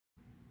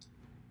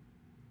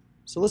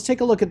So let's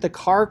take a look at the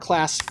car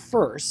class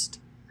first.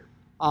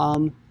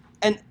 And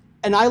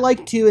I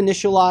like to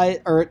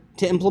initialize or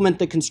to implement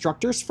the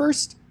constructors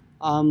first.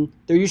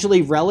 They're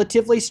usually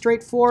relatively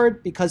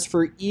straightforward because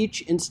for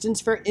each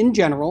instance, in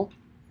general,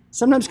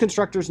 sometimes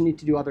constructors need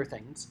to do other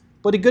things.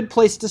 But a good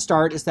place to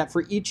start is that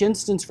for each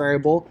instance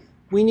variable,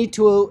 we need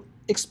to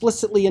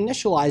explicitly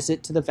initialize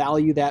it to the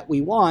value that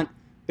we want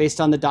based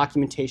on the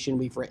documentation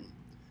we've written.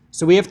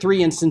 So we have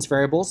 3 instance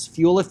variables: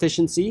 fuel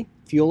efficiency,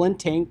 fuel and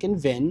tank, and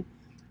VIN.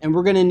 And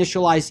we're going to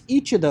initialize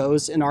each of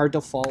those in our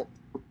default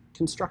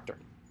constructor.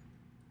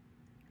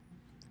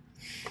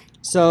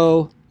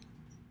 So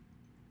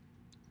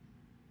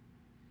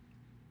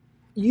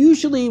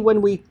usually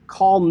when we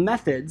call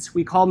methods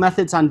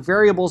on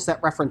variables that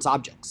reference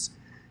objects.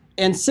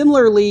 And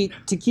similarly,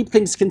 to keep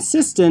things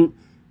consistent,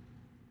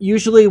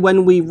 usually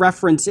when we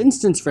reference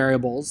instance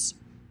variables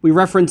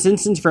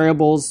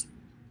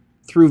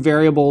through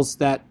variables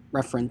that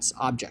reference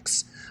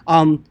objects.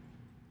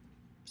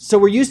 So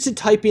we're used to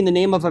typing the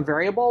name of a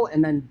variable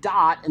and then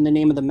dot in the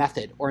name of the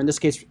method, or in this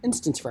case,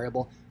 instance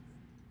variable.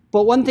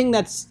 But one thing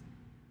that's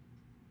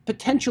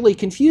potentially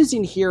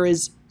confusing here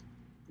is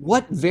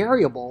what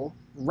variable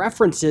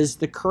references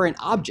the current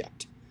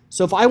object.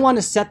 So if I want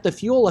to set the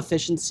fuel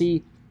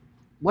efficiency,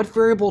 what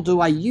variable do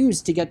I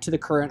use to get to the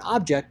current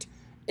object?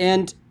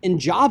 And in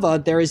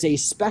Java, there is a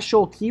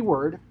special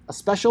keyword, a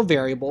special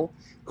variable,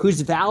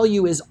 whose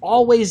value is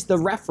always the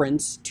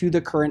reference to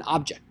the current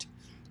object.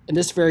 And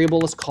this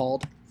variable is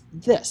called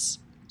this.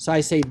 So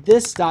I say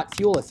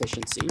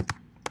this.fuelEfficiency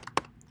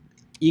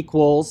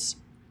equals,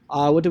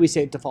 what do we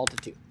say it defaulted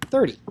to?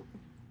 30.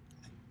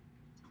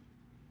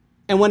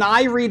 And when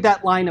I read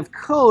that line of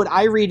code,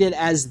 I read it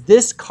as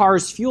this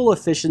car's fuel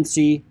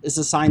efficiency is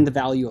assigned the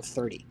value of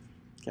 30.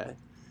 Okay.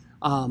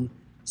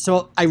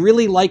 So I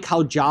really like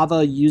how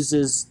Java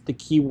uses the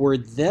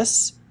keyword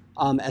this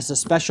as a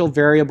special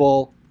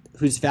variable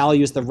whose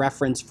value is the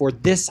reference for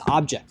this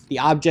object. The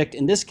object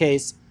in this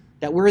case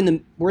that we're in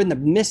the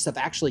midst of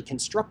actually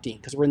constructing,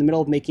 because we're in the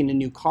middle of making a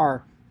new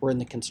car. We're in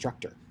the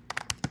constructor.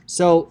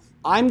 So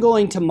I'm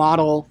going to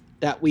model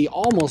that we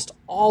almost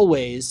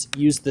always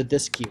use the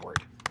this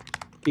keyword,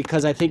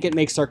 because I think it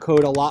makes our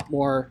code a lot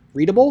more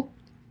readable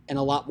and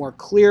a lot more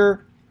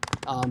clear.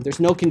 There's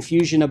no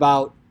confusion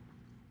about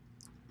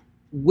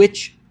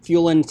which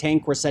fuel in the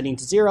tank we're setting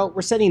to 0.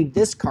 We're setting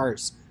this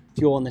car's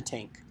fuel in the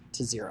tank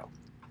to 0.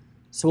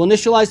 So we'll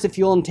initialize the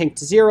fuel in the tank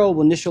to 0.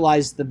 We'll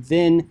initialize the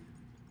VIN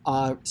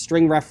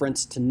string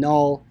reference to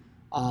null.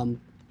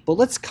 But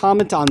let's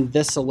comment on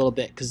this a little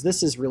bit, because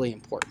this is really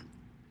important.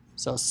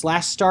 So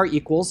 /star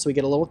equals, so we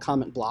get a little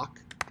comment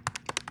block.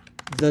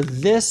 The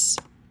this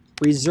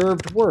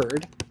reserved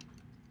word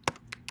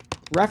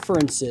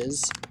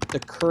references the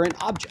current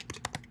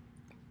object,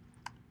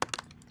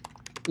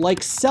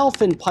 like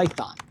self in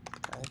Python.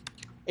 Okay?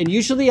 And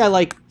usually I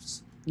like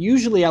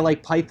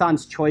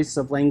Python's choice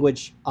of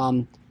language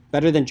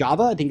better than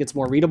Java. I think it's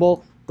more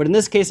readable. But in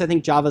this case, I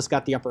think Java's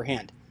got the upper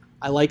hand.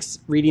 I like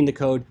reading the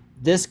code.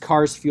 This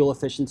car's fuel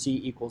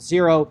efficiency equals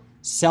 0.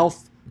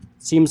 Self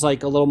seems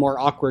like a little more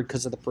awkward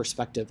because of the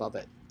perspective of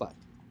it, but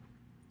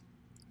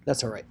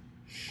that's all right.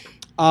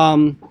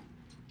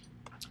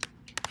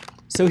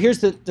 So here's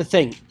the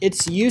thing.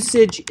 Its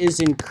usage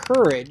is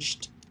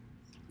encouraged,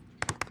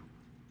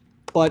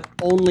 but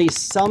only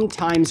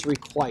sometimes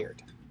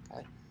required.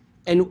 Okay?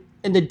 And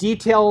the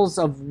details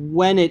of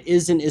when it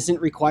is and isn't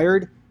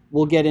required,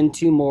 we'll get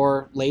into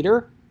more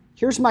later.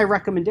 Here's my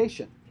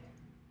recommendation.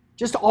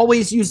 Just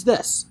always use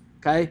this.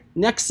 Okay?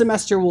 Next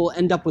semester, we'll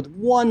end up with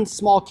one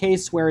small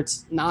case where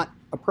it's not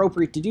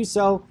appropriate to do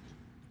so.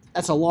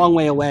 That's a long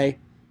way away.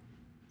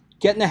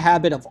 Get in the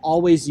habit of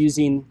always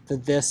using the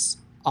this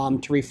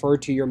to refer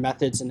to your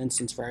methods and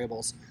instance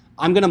variables.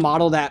 I'm going to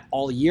model that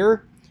all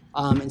year,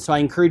 and so I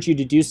encourage you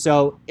to do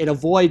so. It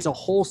avoids a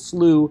whole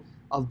slew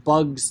of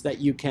bugs that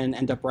you can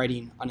end up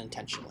writing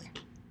unintentionally.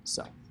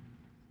 So,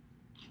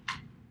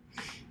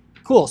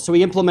 cool. So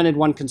we implemented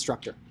one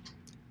constructor.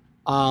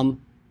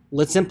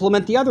 Let's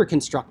implement the other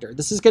constructor.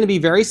 This is going to be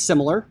very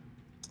similar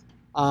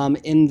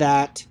in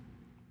that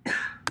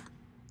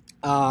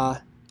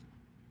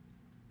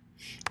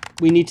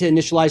we need to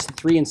initialize the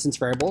 3 instance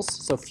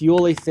variables. So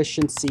fuel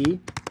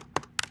efficiency,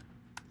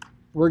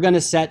 we're going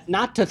to set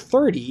not to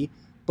 30,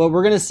 but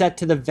we're going to set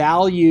to the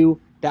value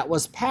that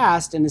was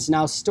passed and is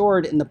now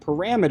stored in the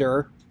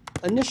parameter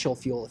initial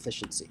fuel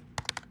efficiency.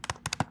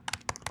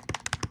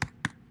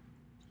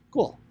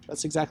 Cool.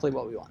 That's exactly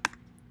what we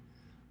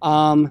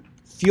want.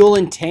 Fuel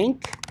and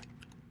tank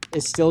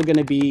is still going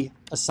to be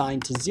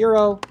assigned to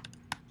 0,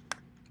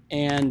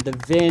 and the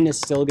VIN is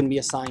still going to be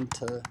assigned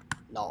to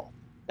null.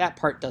 That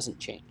part doesn't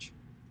change.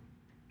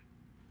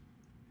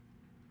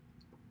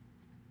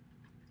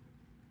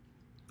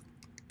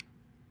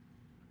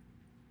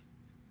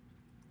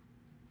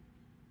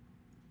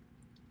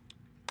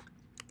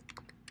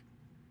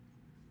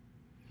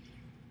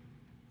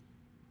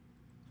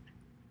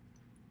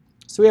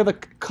 So we have a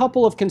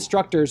couple of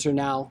constructors are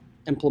now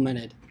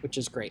implemented, which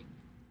is great.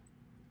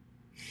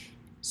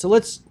 So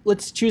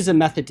let's choose a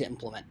method to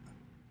implement.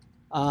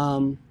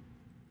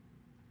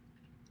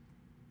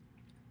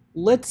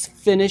 Let's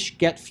finish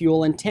get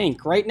fuel and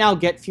tank. Right now,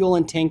 get fuel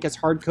and tank is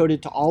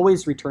hard-coded to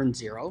always return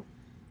 0.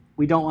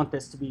 We don't want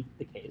this to be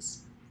the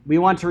case. We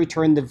want to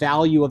return the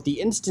value of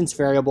the instance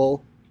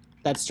variable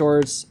that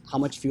stores how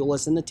much fuel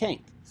is in the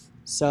tank.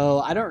 So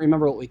I don't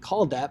remember what we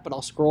called that, but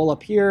I'll scroll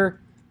up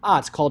here.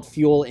 It's called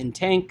fuel in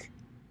tank.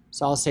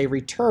 So I'll say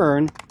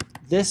return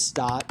this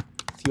dot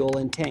fuel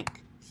in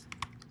tank.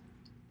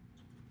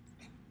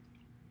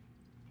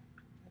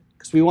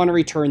 Because we want to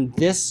return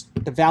this,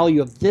 the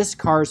value of this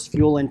car's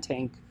fuel in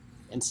tank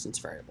instance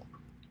variable.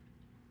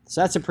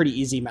 So that's a pretty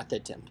easy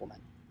method to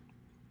implement.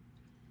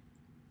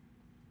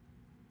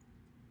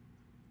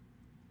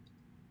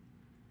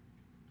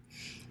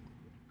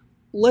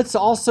 Let's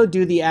also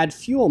do the add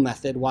fuel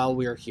method while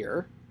we're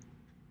here.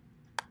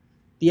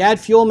 The add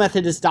fuel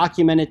method is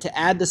documented to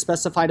add the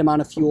specified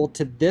amount of fuel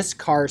to this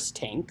car's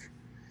tank.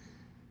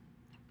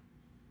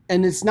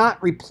 And it's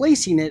not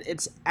replacing it,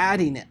 it's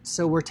adding it.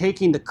 So we're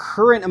taking the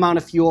current amount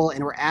of fuel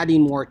and we're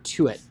adding more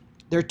to it.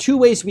 There are two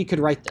ways we could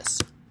write this.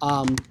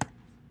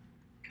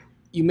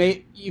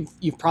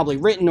 You've probably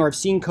written or have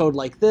seen code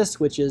like this,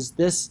 which is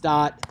this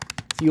dot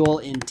fuel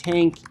in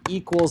tank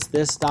equals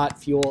this dot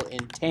fuel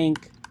in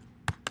tank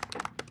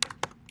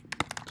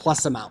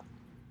plus amount.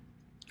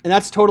 And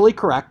that's totally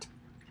correct.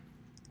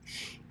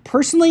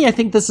 Personally, I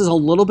think this is a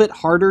little bit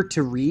harder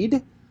to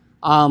read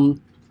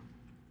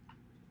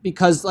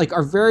because like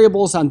our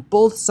variables on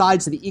both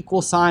sides of the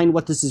equal sign,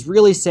 what this is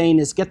really saying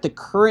is get the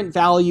current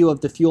value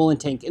of the fuel in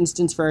tank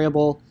instance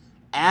variable,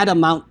 add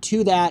amount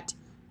to that,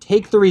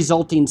 take the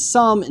resulting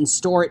sum and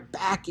store it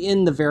back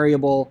in the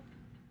variable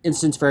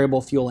instance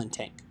variable fuel in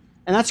tank.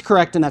 And that's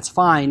correct and that's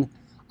fine.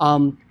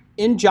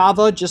 In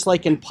Java, just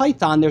like in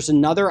Python, there's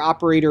another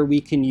operator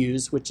we can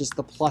use, which is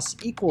the plus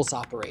equals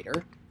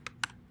operator,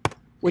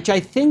 which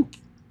I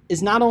think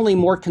is not only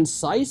more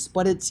concise,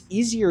 but it's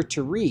easier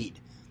to read.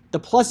 The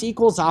plus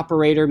equals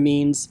operator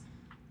means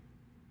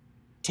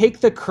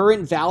take the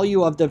current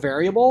value of the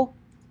variable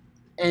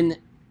and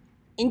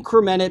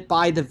increment it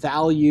by the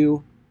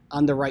value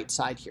on the right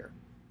side here.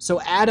 So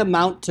add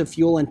amount to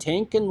fuel and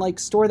tank and like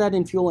store that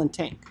in fuel and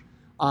tank.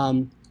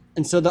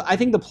 And so I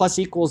think the plus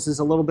equals is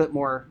a little bit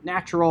more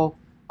natural.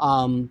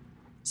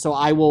 So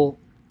I will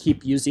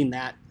keep using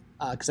that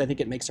because I think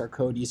it makes our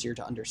code easier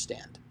to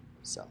understand.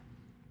 So,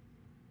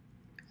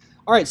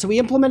 all right, so we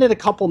implemented a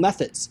couple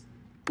methods.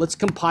 Let's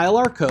compile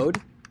our code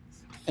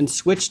and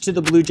switch to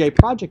the BlueJ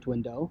project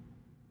window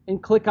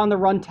and click on the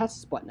Run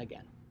Tests button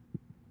again.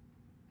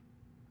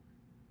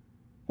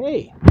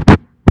 Hey,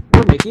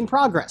 we're making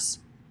progress.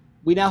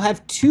 We now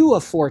have 2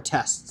 of 4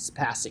 tests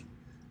passing.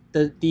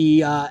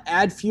 The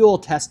add fuel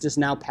test is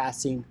now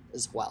passing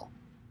as well.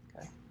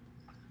 Okay.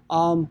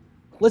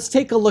 Let's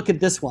take a look at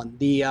this one,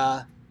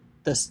 the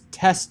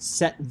test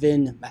set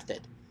vin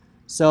method.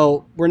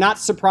 So we're not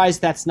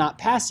surprised that's not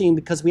passing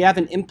because we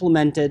haven't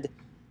implemented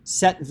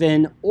set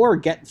vin or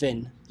get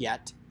vin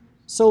yet.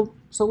 So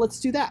let's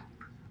do that.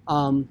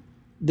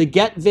 The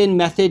get vin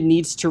method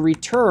needs to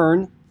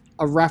return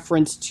a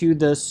reference to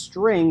the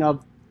string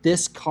of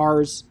this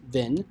car's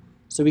vin.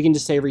 So we can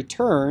just say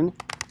return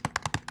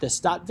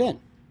this.vin.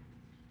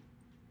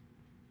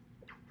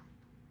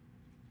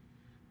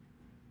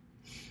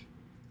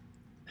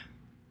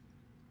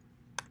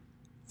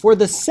 For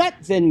the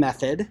setVin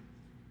method,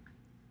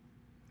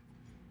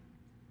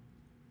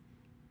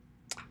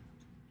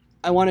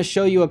 I want to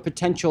show you a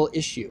potential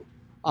issue.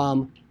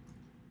 Often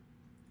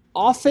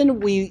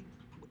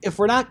if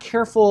we're not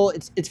careful,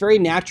 it's very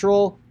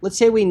natural. Let's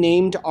say we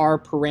named our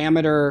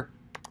parameter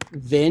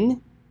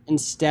vin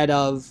instead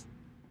of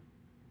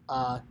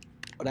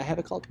what I have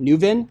it called? New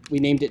vin. We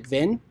named it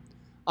vin.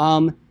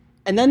 And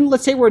then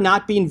let's say we're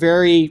not being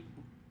very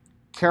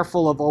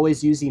careful of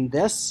always using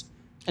this.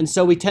 And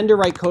so we tend to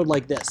write code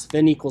like this,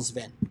 vin equals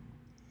vin.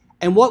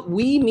 And what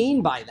we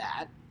mean by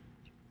that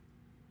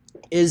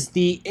is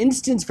the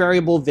instance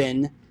variable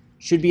vin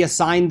should be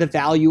assigned the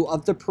value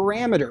of the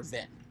parameter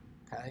vin.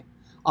 Okay?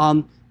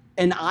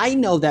 And I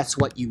know that's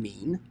what you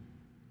mean,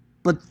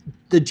 but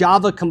the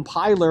Java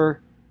compiler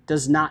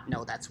does not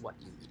know that's what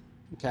you mean.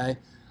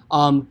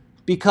 Okay?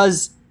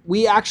 Because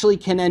we actually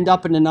can end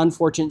up in an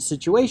unfortunate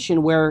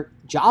situation where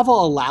Java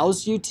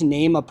allows you to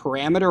name a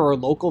parameter or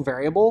local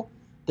variable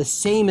the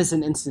same as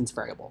an instance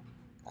variable.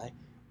 Okay?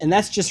 And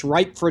that's just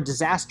ripe for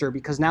disaster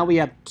because now we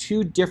have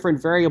 2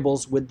 different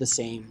variables with the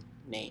same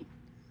name.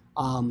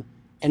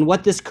 And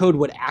what this code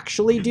would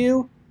actually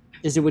do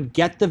is it would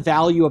get the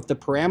value of the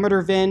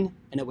parameter vin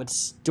and it would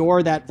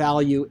store that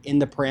value in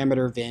the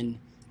parameter vin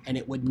and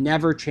it would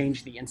never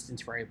change the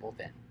instance variable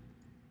vin.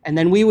 And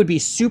then we would be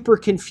super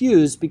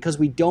confused because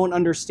we don't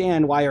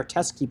understand why our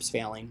test keeps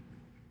failing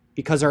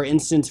because our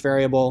instance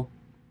variable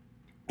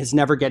is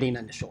never getting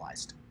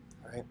initialized.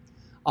 All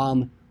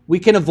right? We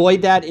can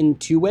avoid that in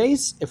 2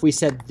 ways. If we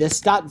said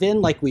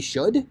this.vin like we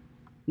should,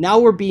 now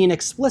we're being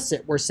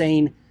explicit. We're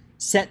saying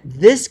set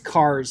this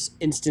car's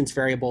instance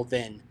variable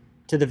vin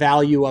to the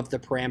value of the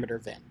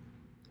parameter vin.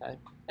 Okay?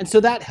 And so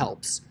that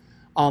helps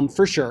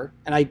for sure,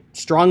 and I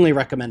strongly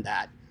recommend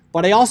that.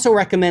 But I also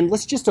recommend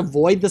let's just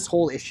avoid this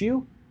whole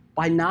issue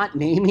by not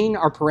naming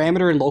our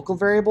parameter and local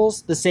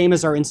variables the same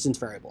as our instance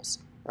variables,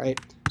 right?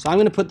 So I'm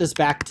going to put this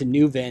back to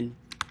new vin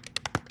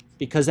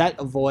because that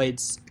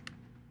avoids,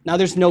 now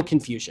there's no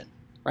confusion,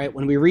 right?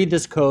 When we read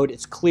this code,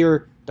 it's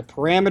clear the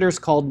parameter is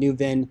called new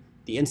vin,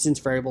 the instance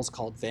variable is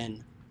called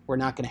vin. We're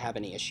not going to have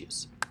any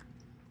issues.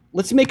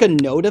 Let's make a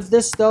note of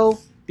this though,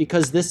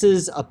 because this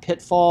is a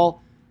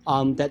pitfall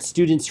that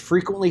students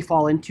frequently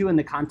fall into in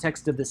the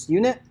context of this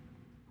unit.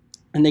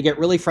 And they get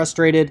really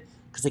frustrated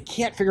because they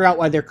can't figure out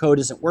why their code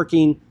isn't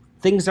working.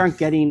 Things aren't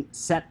getting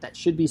set that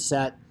should be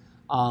set.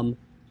 And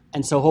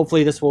so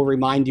hopefully this will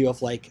remind you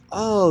of like,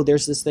 oh,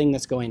 there's this thing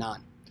that's going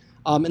on.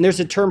 And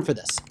there's a term for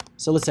this.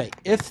 So let's say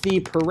if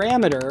the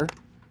parameter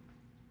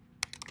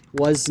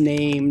was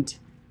named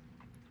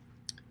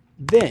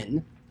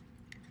vin,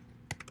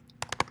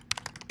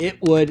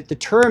 the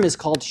term is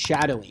called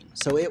shadowing.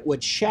 So it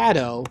would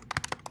shadow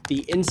the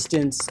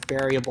instance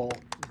variable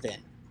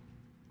vin.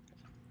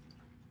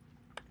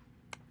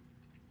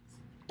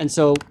 And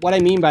so what I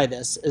mean by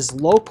this is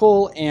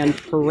local and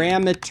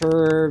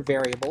parameter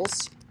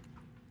variables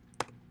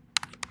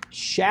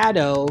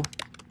shadow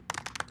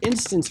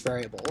instance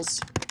variables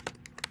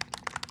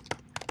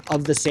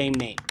of the same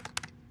name.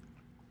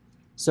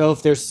 So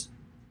if there's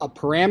a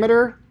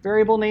parameter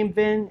variable named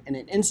vin and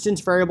an instance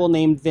variable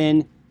named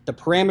vin, the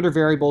parameter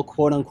variable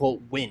quote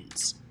unquote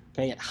wins.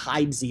 Okay, it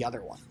hides the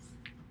other one.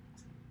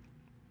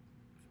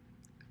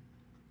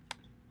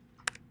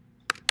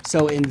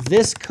 So in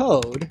this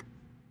code,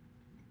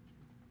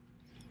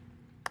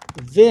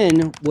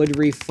 vin would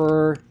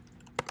refer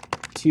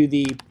to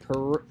the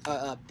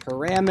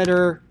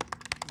parameter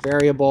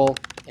variable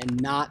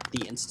and not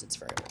the instance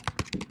variable.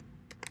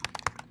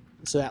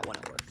 So that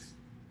wouldn't work.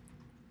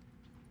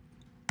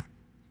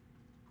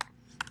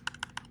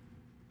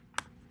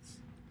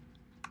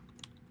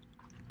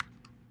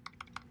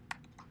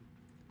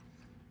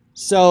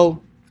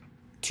 So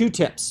 2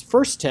 tips.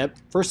 First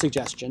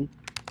suggestion,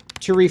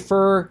 to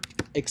refer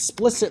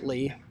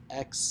explicitly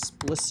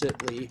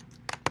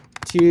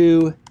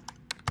to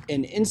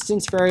an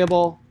instance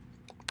variable,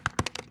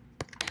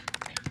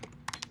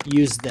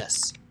 use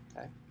this.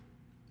 Okay.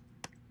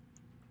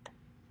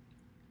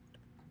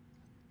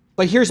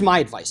 But here's my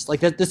advice. Like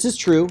this is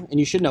true, and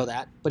you should know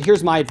that. But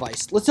here's my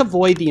advice. Let's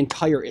avoid the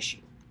entire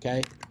issue.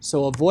 Okay.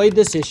 So avoid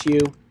this issue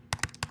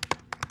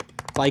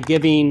by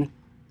giving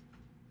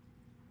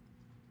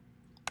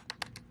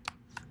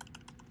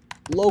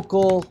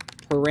local,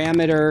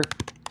 parameter,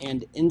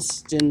 and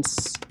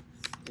instance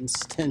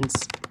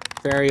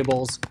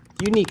variables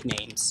unique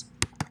names.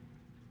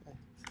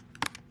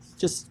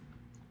 Just,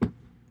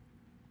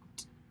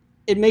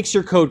 it makes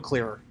your code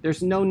clearer.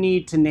 There's no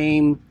need to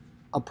name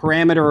a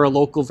parameter or a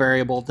local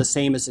variable the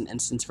same as an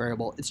instance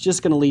variable. It's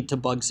just going to lead to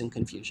bugs and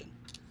confusion.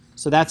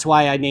 So that's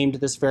why I named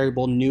this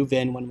variable new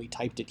vin when we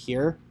typed it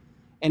here.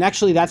 And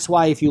actually that's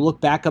why if you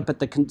look back up at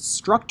the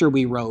constructor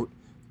we wrote,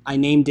 I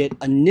named it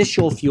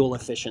initial fuel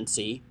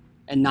efficiency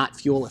and not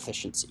fuel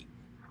efficiency,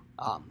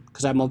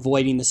 because I'm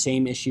avoiding the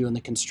same issue in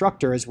the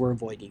constructor as we're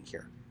avoiding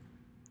here.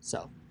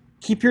 So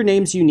keep your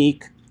names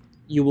unique.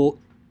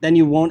 Then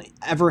you won't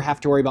ever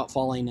have to worry about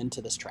falling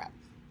into this trap.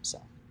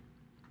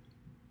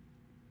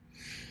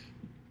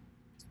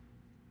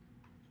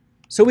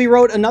 So we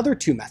wrote another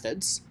 2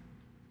 methods.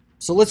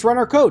 So let's run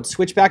our code.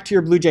 Switch back to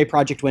your BlueJ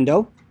project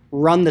window,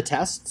 run the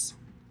tests.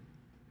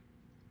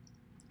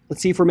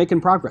 Let's see if we're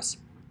making progress.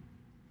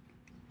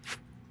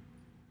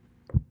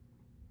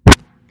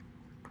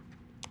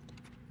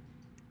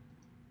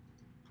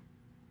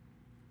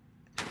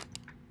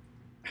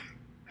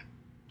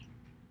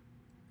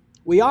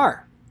 We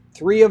are.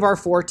 3 of our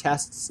 4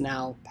 tests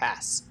now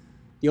pass.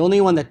 The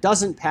only one that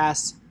doesn't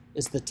pass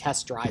is the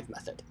test drive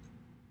method,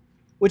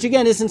 which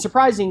again isn't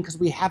surprising because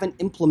we haven't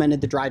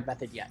implemented the drive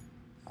method yet.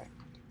 All right.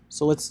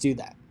 So let's do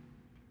that.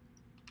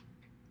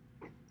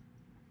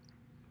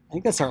 I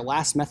think that's our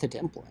last method to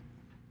implement.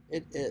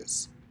 It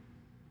is.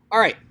 All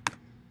right.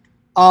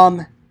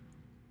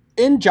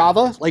 In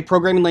Java, like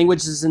programming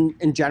languages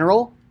in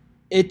general,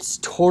 it's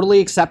totally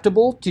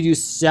acceptable to do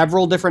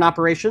several different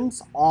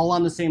operations all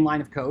on the same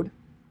line of code.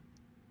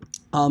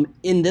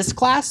 In this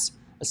class,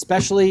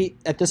 especially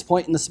at this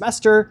point in the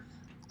semester,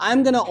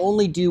 I'm going to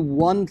only do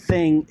one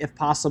thing, if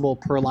possible,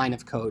 per line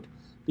of code,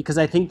 because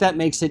I think that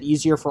makes it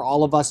easier for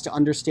all of us to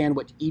understand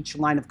what each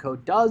line of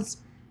code does,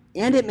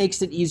 and it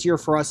makes it easier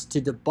for us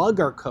to debug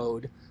our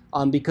code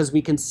because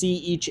we can see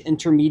each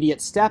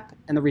intermediate step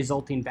and the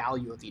resulting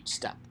value of each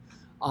step.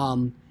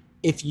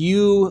 If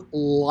you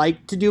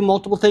like to do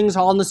multiple things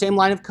all in the same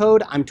line of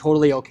code, I'm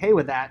totally okay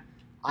with that.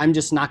 I'm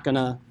just not going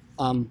to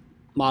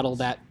model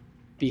that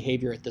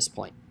behavior at this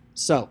point.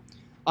 So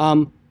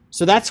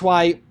that's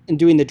why in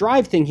doing the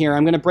drive thing here,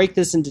 I'm going to break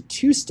this into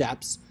 2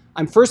 steps.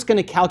 I'm first going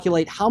to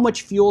calculate how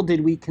much fuel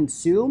did we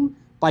consume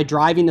by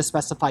driving a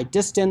specified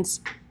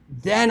distance.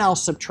 Then I'll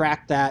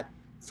subtract that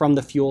from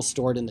the fuel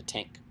stored in the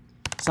tank.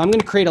 So I'm going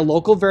to create a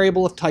local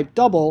variable of type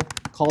double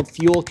called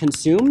fuel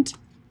consumed.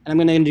 And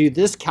I'm going to do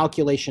this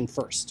calculation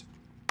first.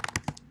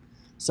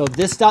 So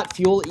this dot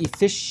fuel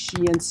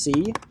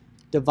efficiency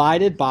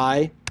divided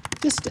by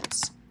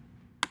distance.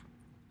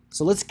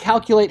 So let's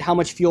calculate how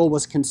much fuel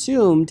was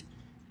consumed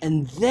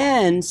and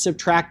then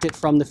subtract it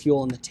from the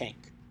fuel in the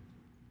tank.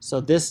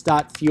 So this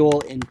dot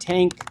fuel in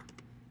tank.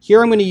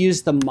 Here I'm going to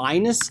use the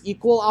minus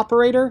equal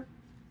operator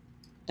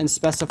and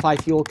specify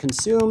fuel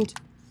consumed.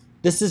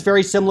 This is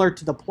very similar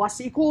to the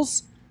plus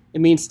equals. It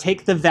means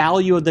take the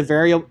value of the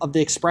variable of the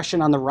expression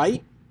on the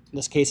right, in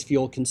this case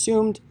fuel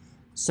consumed,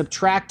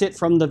 subtract it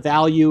from the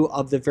value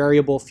of the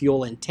variable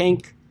fuel in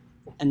tank,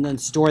 and then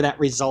store that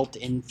result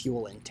in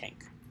fuel in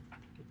tank.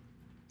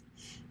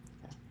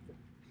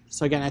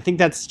 So again, I think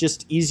that's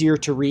just easier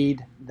to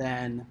read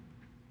than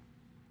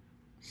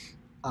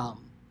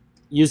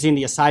using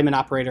the assignment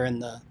operator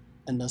and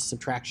the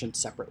subtraction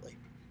separately.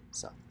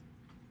 So.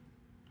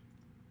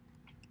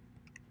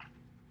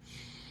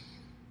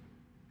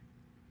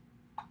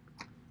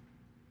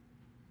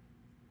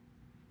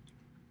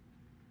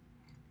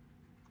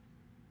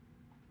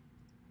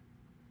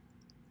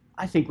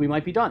 I think we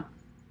might be done.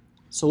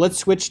 So let's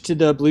switch to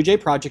the BlueJ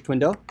project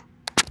window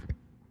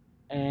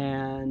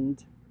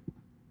and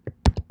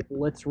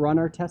let's run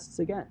our tests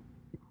again.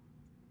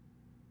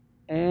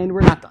 And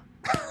we're not done.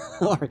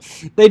 All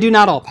right. They do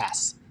not all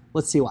pass.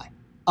 Let's see why.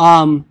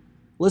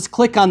 Let's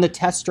click on the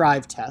test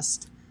drive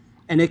test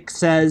and it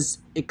says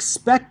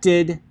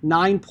expected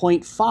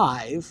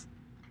 9.5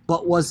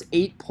 but was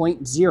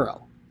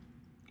 8.0.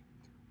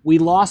 We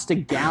lost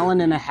 1.5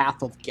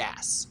 gallons of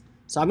gas.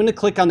 So I'm going to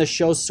click on the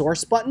show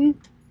source button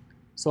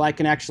so I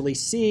can actually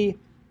see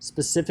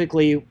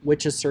specifically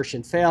which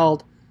assertion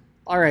failed.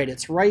 All right,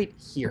 it's right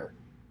here.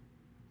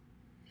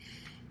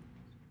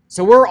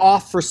 So we're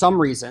off for some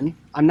reason.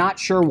 I'm not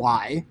sure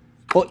why,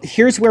 but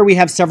here's where we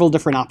have several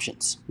different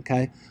options,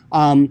 okay?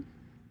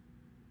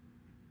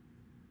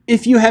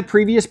 If you have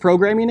previous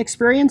programming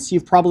experience,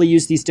 you've probably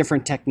used these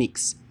different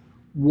techniques.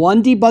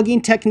 One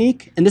debugging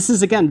technique, and this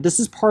is, again,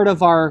 this is part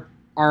of our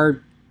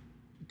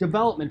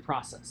development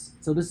process.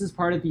 So this is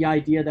part of the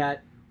idea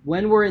that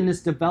when we're in this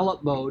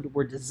develop mode,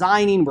 we're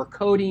designing, we're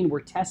coding,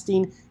 we're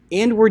testing,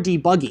 and we're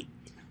debugging.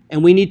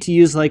 And we need to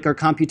use like our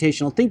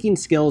computational thinking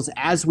skills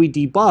as we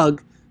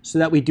debug so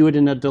that we do it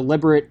in a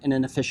deliberate and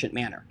an efficient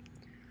manner.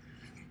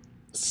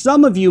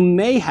 Some of you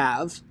may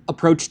have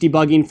approached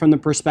debugging from the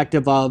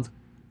perspective of,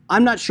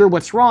 I'm not sure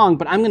what's wrong,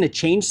 but I'm going to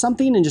change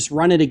something and just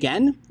run it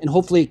again, and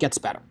hopefully it gets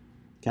better.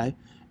 Okay?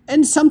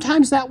 And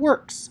sometimes that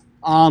works.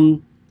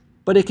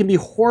 But it can be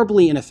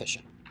horribly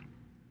inefficient.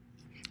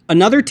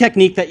 Another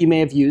technique that you may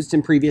have used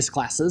in previous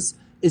classes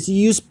is to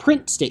use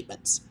print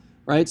statements,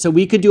 right? So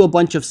we could do a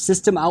bunch of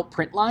system out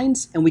print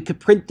lines, and we could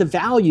print the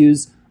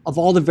values of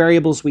all the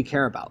variables we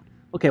care about.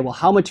 Okay, well,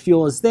 how much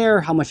fuel is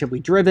there? How much have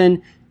we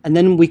driven? And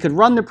then we could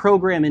run the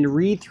program and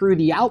read through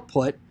the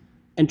output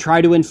and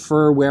try to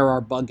infer where our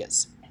bug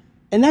is.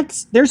 And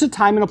there's a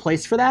time and a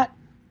place for that,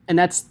 and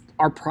that's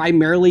our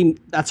primary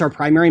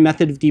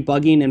method of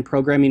debugging in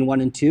programming 1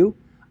 and 2.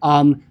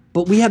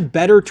 But we have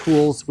better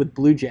tools with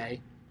BlueJ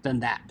than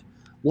that.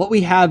 What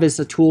we have is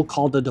a tool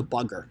called a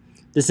debugger.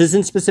 This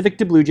isn't specific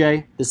to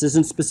BlueJ. This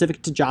isn't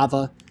specific to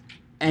Java.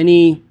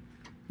 Any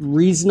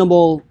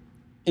reasonable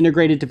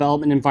integrated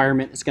development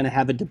environment is going to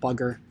have a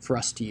debugger for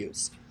us to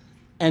use.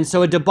 And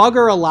so a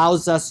debugger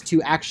allows us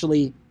to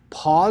actually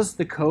pause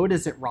the code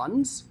as it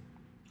runs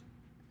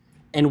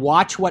and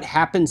watch what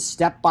happens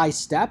step by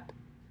step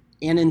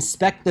and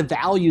inspect the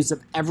values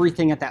of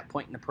everything at that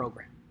point in the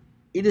program.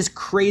 It is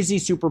crazy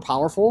super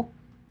powerful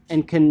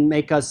and can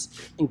make us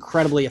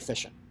incredibly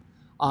efficient.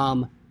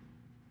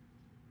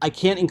 I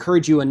can't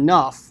encourage you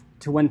enough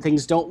to, when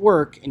things don't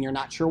work and you're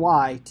not sure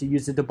why, to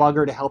use a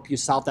debugger to help you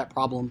solve that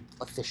problem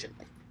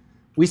efficiently.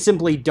 We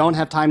simply don't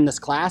have time in this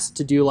class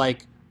to do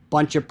like a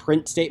bunch of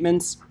print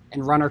statements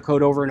and run our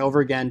code over and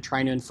over again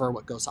trying to infer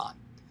what goes on,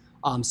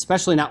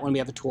 especially not when we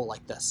have a tool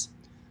like this.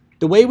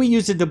 The way we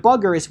use a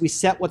debugger is we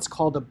set what's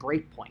called a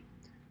breakpoint.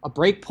 A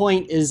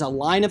breakpoint is a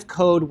line of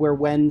code where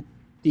when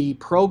the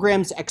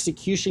program's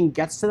execution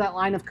gets to that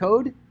line of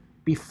code,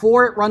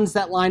 before it runs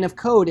that line of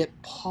code, it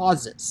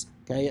pauses.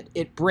 Okay,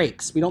 it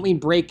breaks. We don't mean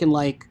break in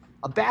like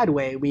a bad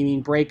way. We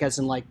mean break as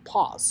in like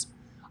pause.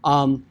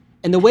 And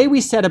the way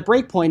we set a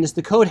breakpoint is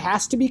the code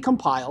has to be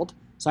compiled.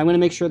 So I'm going to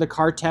make sure the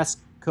car test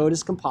code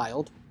is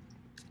compiled.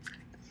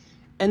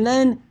 And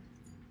then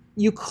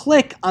you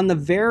click on the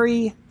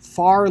very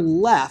far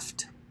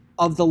left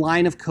of the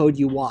line of code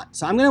you want.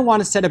 So I'm going to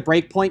want to set a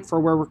breakpoint for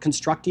where we're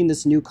constructing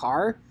this new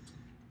car.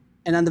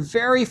 And on the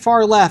very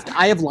far left,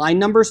 I have line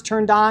numbers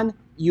turned on.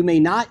 You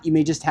may not. You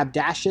may just have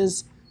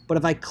dashes. But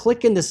if I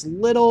click in this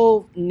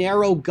little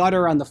narrow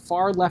gutter on the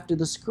far left of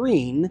the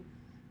screen,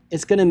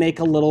 it's going to make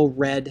a little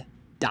red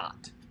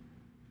dot.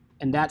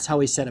 And that's how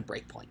we set a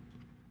breakpoint.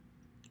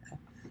 Okay.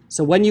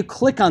 So when you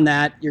click on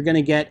that, you're going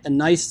to get a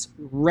nice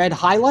red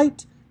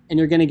highlight, and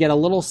you're going to get a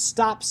little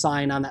stop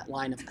sign on that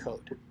line of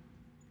code.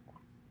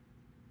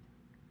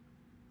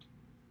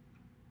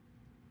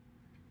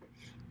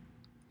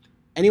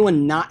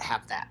 Anyone not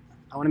have that?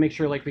 I want to make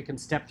sure like we can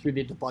step through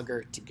the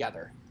debugger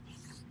together,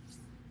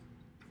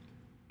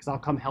 because I'll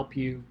come help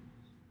you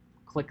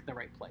click in the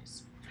right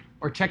place.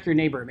 Or check your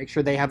neighbor, make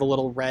sure they have a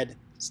little red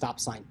stop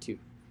sign too.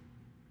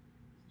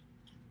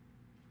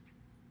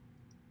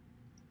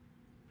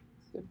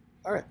 Good.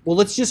 All right, well,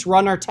 let's just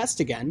run our test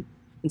again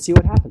and see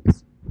what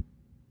happens.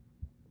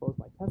 Close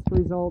my test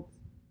results,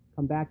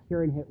 come back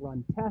here and hit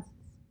run tests,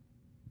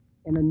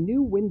 and a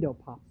new window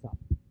pops up.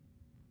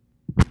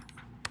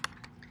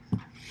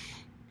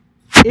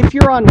 If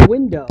you're on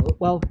Windows,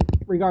 well,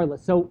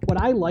 regardless, so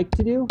what I like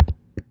to do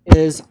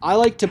is I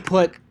like to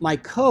put my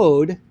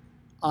code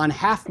on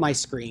half my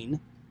screen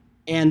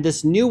and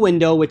this new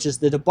window, which is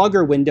the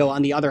debugger window,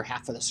 on the other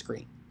half of the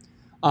screen.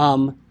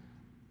 On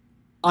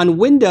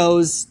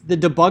Windows, the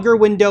debugger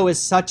window is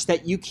such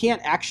that you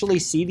can't actually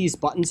see these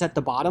buttons at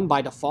the bottom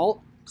by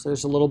default. So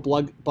there's a little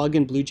bug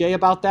in BlueJ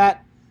about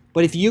that.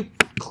 But if you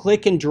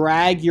click and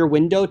drag your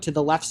window to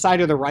the left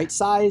side or the right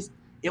side,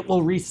 it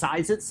will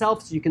resize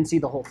itself so you can see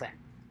the whole thing.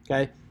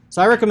 Okay?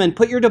 So I recommend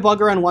put your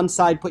debugger on one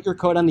side, put your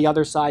code on the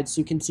other side so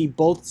you can see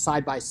both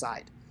side by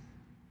side.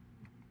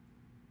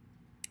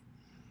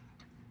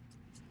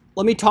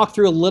 Let me talk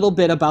through a little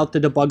bit about the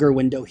debugger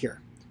window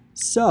here.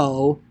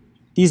 So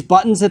these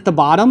buttons at the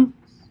bottom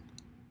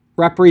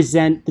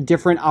represent the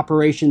different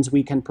operations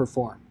we can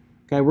perform.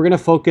 Okay, we're going to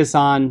focus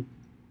on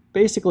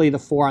basically the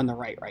 4 on the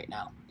right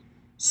now.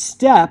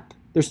 Step,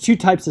 there's 2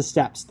 types of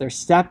steps. There's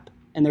step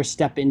and there's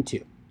step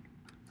into.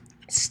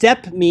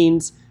 Step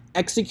means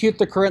execute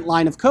the current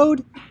line of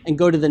code and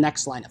go to the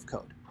next line of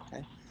code.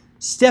 Okay?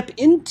 Step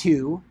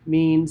into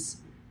means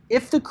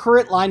if the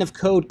current line of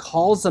code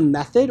calls a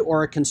method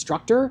or a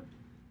constructor,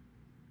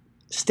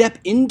 step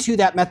into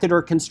that method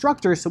or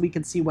constructor so we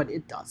can see what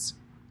it does.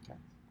 Okay.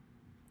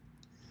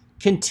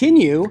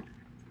 Continue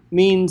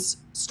means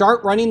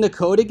start running the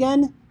code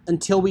again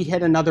until we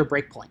hit another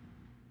breakpoint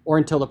or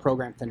until the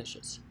program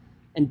finishes.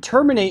 And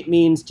terminate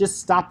means just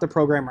stop the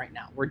program right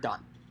now. We're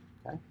done.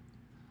 Okay?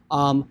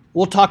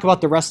 We'll talk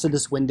about the rest of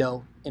this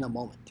window in a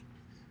moment.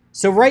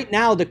 So right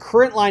now, the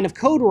current line of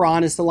code we're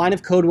on is the line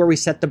of code where we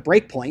set the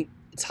breakpoint.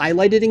 It's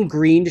highlighted in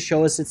green to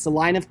show us it's the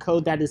line of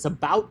code that is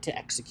about to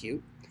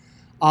execute.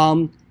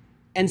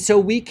 And so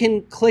we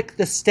can click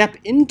the step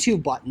into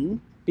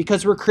button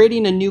because we're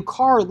creating a new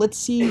car. Let's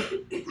see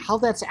how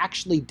that's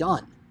actually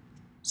done.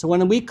 So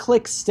when we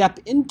click step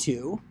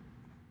into,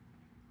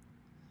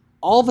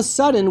 all of a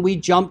sudden we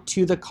jump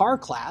to the car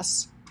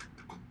class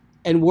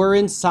and we're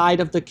inside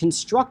of the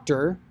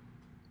constructor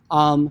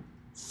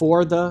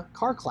for the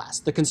car class,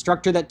 the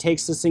constructor that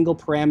takes a single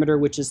parameter,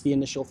 which is the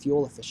initial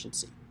fuel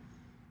efficiency.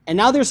 And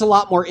now there's a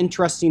lot more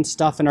interesting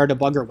stuff in our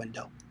debugger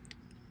window.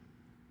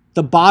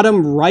 The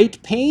bottom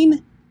right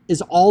pane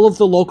is all of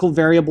the local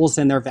variables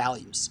and their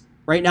values.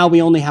 Right now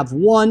we only have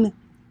one.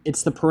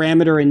 It's the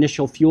parameter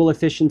initial fuel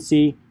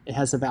efficiency. It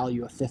has a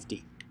value of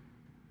 50.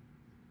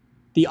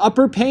 The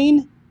upper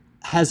pane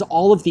has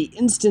all of the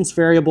instance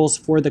variables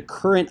for the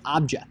current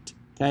object.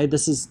 Okay,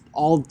 this is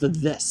all of the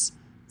this.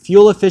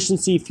 Fuel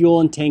efficiency, fuel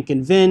and tank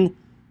and VIN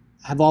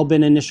have all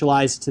been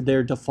initialized to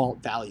their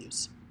default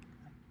values.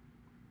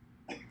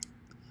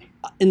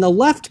 In the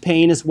left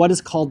pane is what is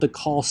called the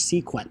call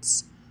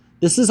sequence.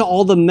 This is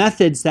all the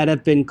methods that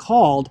have been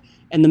called,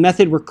 and the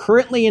method we're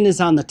currently in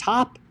is on the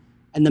top,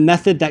 and the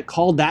method that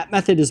called that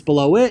method is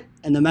below it,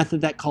 and the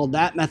method that called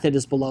that method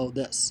is below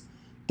this.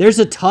 There's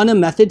a ton of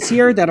methods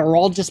here that are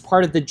all just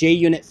part of the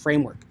JUnit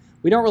framework.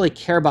 We don't really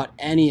care about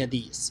any of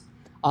these.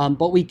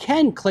 But we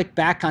can click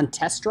back on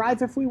test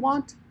drive if we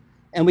want,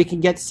 and we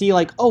can see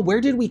like, oh,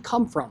 where did we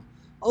come from?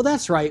 Oh,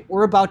 that's right,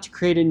 we're about to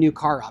create a new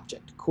car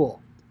object. Cool.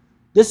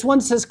 This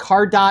one says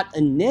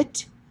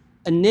car.init.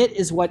 Init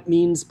is what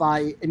means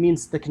it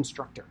means the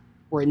constructor.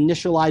 We're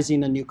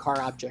initializing a new car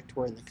object.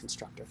 We're in the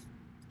constructor.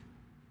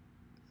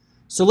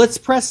 So let's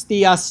press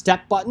the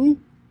step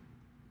button.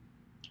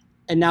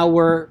 And now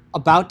we're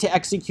about to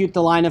execute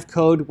the line of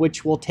code,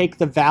 which will take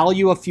the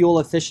value of fuel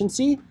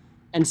efficiency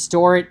and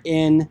store it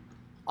in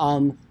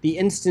the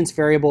instance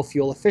variable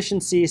fuel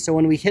efficiency. So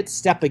when we hit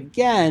step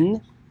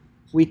again,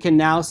 we can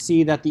now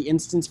see that the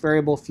instance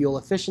variable fuel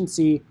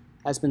efficiency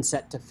has been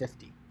set to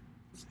 50.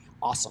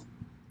 Awesome.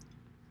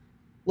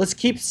 Let's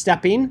keep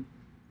stepping.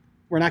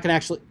 We're not going to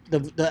actually,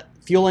 the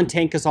fuel and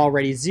tank is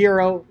already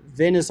 0.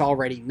 VIN is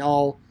already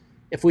null.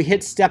 If we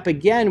hit step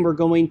again, we're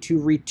going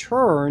to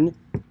return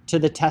to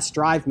the test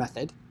drive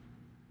method.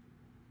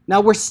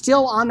 Now we're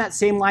still on that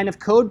same line of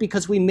code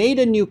because we made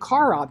a new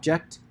car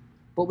object,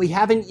 but we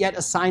haven't yet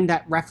assigned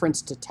that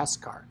reference to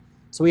test car.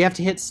 So we have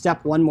to hit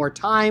step one more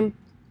time.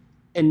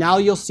 And now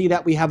you'll see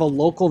that we have a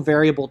local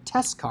variable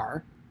test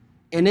car,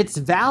 and its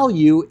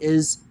value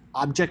is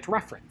object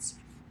reference.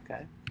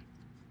 Okay.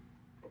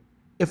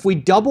 If we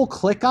double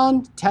click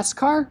on test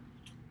car,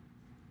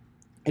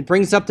 it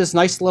brings up this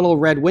nice little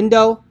red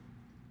window,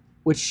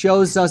 which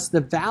shows us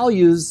the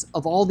values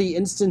of all the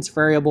instance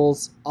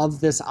variables of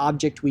this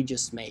object we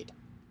just made.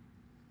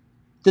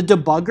 The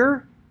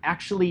debugger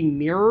actually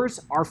mirrors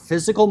our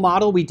physical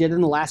model we did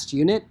in the last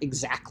unit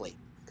exactly.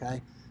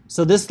 Okay.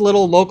 So this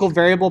little local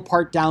variable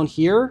part down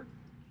here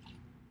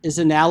is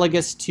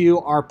analogous to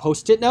our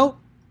post-it note.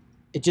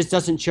 It just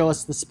doesn't show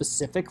us the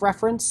specific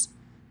reference.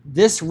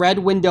 This red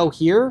window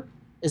here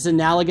is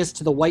analogous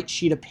to the white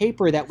sheet of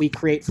paper that we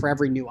create for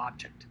every new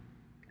object.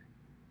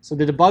 So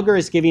the debugger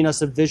is giving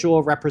us a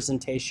visual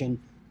representation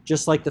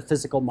just like the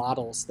physical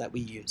models that we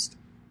used.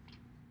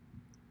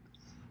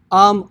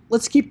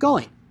 Let's keep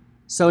going.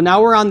 So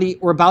now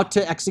we're about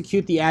to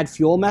execute the add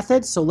fuel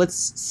method. So let's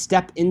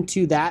step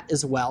into that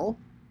as well.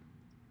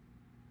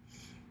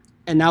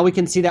 And now we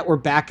can see that we're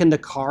back in the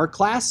car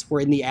class.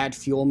 We're in the add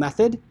fuel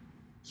method.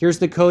 Here's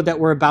the code that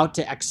we're about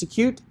to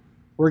execute.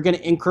 We're going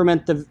to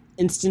increment the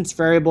instance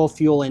variable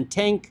fuel in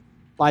tank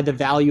by the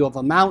value of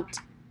amount.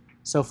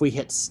 So if we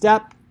hit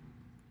step,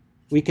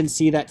 we can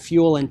see that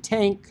fuel in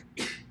tank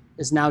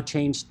is now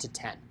changed to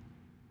 10.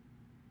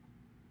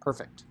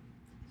 Perfect.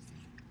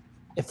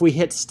 If we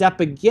hit step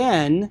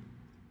again,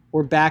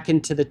 we're back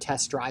into the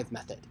test drive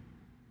method.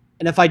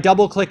 And if I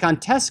double click on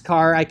test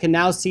car, I can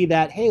now see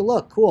that, hey,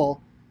 look,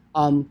 cool.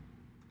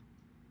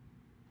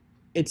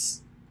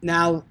 It's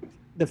now,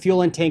 the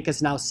fuel in tank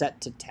is now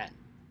set to 10,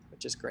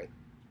 which is great.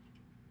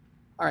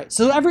 All right,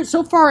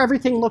 so far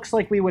everything looks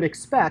like we would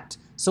expect.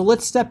 So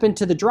let's step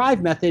into the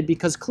drive method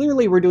because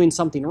clearly we're doing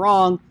something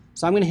wrong.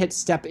 So I'm going to hit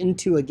step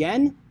into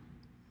again.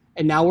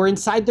 And now we're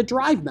inside the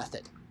drive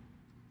method.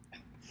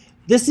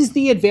 This is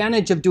the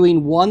advantage of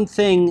doing one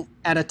thing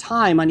at a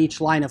time on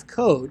each line of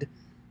code,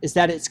 is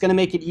that it's going to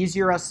make it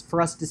easier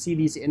for us to see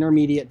these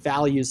intermediate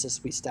values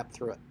as we step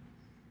through it.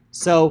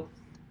 So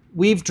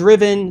we've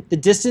driven, the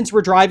distance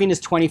we're driving is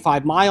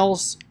 25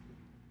 miles.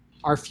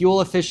 Our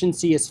fuel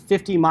efficiency is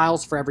 50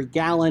 miles for every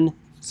gallon.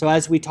 So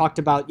as we talked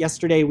about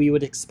yesterday, we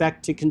would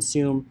expect to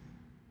consume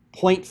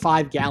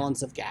 0.5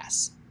 gallons of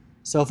gas.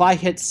 So if I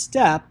hit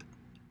step,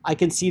 I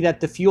can see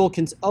that the fuel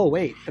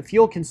the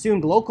fuel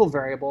consumed local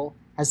variable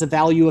has a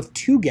value of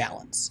 2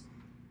 gallons.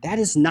 That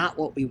is not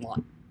what we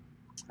want.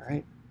 All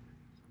right.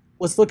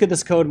 Let's look at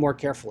this code more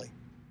carefully.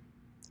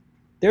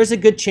 There's a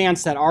good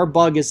chance that our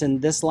bug is in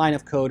this line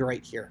of code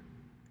right here.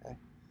 Okay?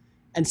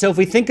 And so if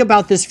we think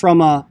about this from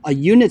a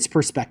units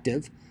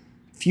perspective,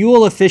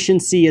 fuel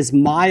efficiency is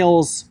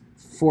miles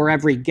for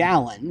every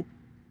gallon,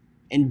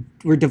 and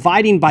we're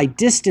dividing by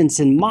distance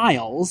in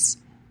miles.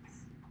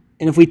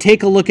 And if we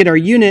take a look at our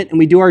unit and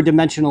we do our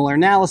dimensional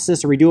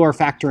analysis, or we do our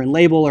factor and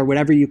label, or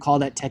whatever you call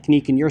that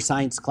technique in your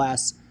science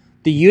class,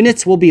 the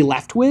units we'll be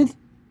left with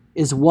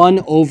is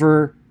 1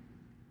 over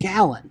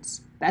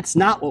gallons. That's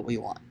not what we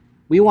want.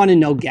 We want to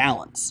know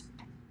gallons.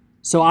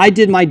 So I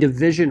did my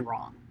division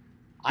wrong.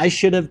 I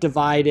should have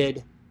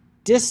divided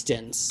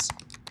distance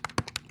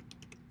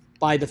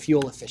by the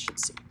fuel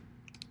efficiency.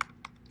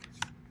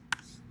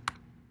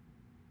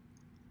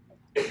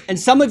 And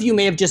some of you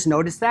may have just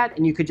noticed that,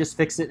 and you could just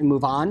fix it and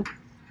move on.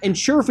 And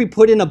sure, if we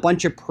put in a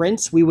bunch of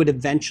prints, we would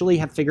eventually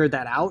have figured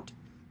that out.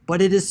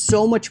 But it is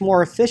so much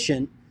more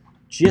efficient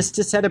just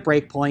to set a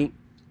breakpoint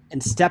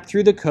and step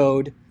through the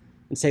code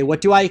and say,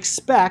 what do I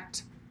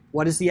expect?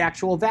 What is the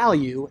actual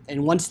value?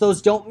 And once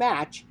those don't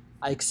match,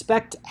 I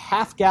expect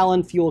 ½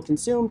 gallon fuel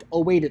consumed.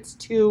 Oh, wait, it's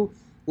 2.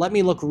 Let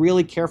me look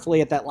really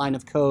carefully at that line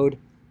of code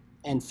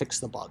and fix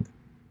the bug.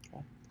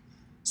 Okay.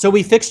 So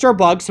we fixed our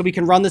bug, so we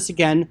can run this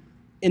again.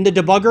 In the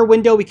debugger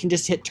window, we can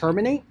just hit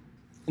terminate,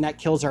 and that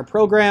kills our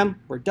program.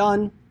 We're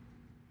done.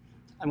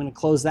 I'm going to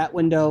close that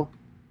window.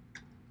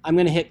 I'm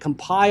going to hit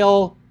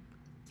compile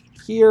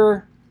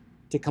here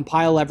to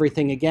compile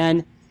everything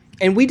again.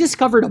 And we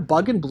discovered a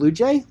bug in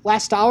BlueJ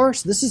last hour.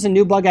 So this is a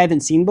new bug I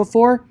haven't seen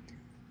before.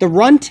 The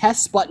run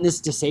tests button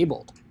is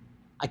disabled.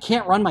 I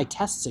can't run my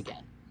tests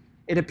again.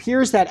 It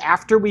appears that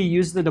after we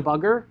use the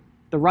debugger,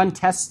 the run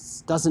tests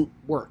doesn't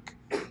work.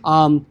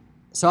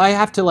 So I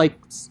have to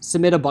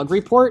submit a bug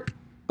report.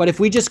 But if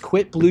we just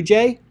quit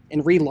BlueJ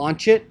and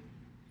relaunch it,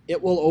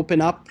 it will open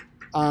up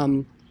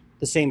the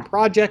same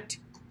project,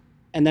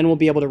 and then we'll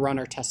be able to run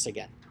our tests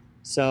again.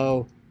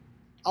 So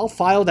I'll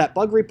file that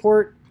bug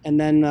report, and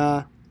then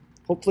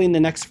hopefully in the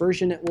next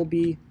version it will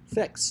be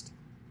fixed.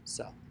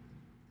 So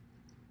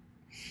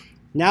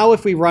now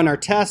if we run our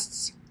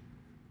tests,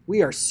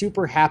 we are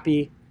super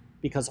happy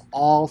because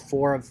all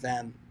 4 of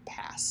them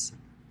pass.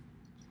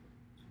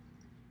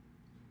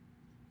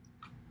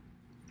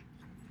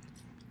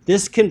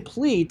 This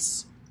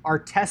completes our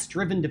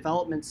test-driven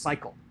development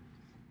cycle.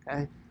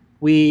 Okay?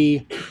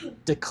 We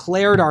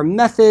declared our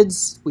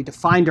methods, we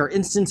defined our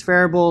instance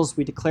variables,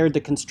 we declared the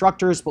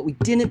constructors, but we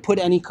didn't put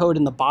any code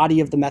in the body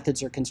of the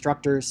methods or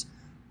constructors.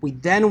 We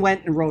then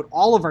went and wrote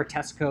all of our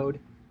test code.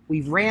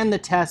 We ran the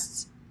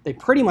tests. They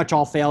pretty much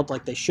all failed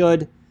like they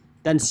should.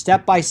 Then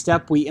step by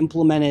step, we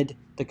implemented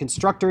the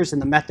constructors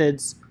and the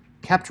methods,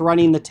 kept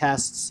running the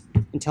tests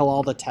until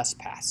all the tests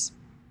pass.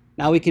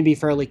 Now we can be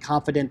fairly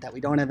confident that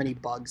we don't have any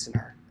bugs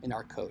in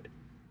our code.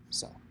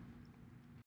 So.